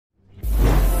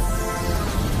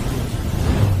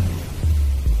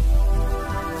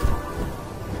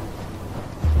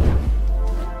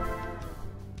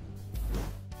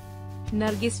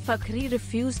Nargis Fakhri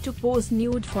refused to pose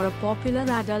nude for a popular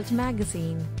adult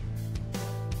magazine.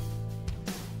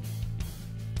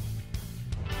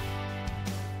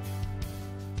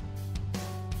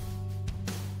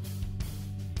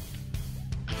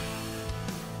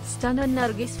 Stunner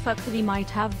Nargis Fakhri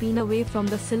might have been away from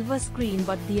the silver screen,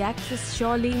 but the actress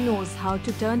surely knows how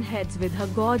to turn heads with her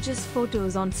gorgeous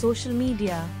photos on social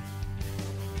media.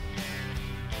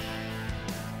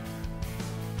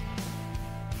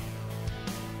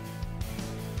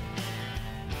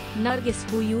 Nargis,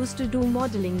 who used to do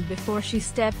modeling before she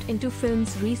stepped into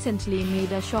films, recently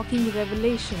made a shocking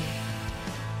revelation.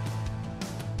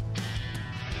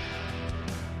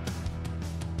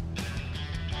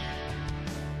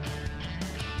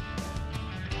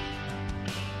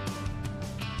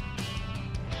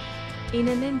 In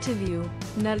an interview,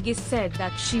 Nargis said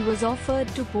that she was offered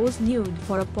to pose nude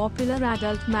for a popular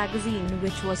adult magazine,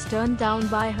 which was turned down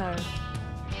by her.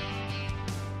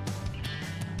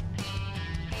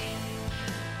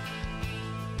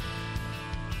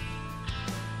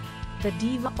 The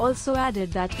diva also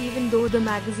added that even though the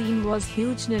magazine was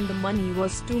huge and the money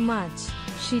was too much,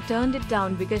 she turned it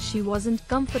down because she wasn't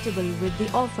comfortable with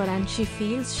the offer and she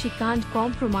feels she can't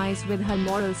compromise with her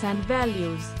morals and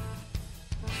values.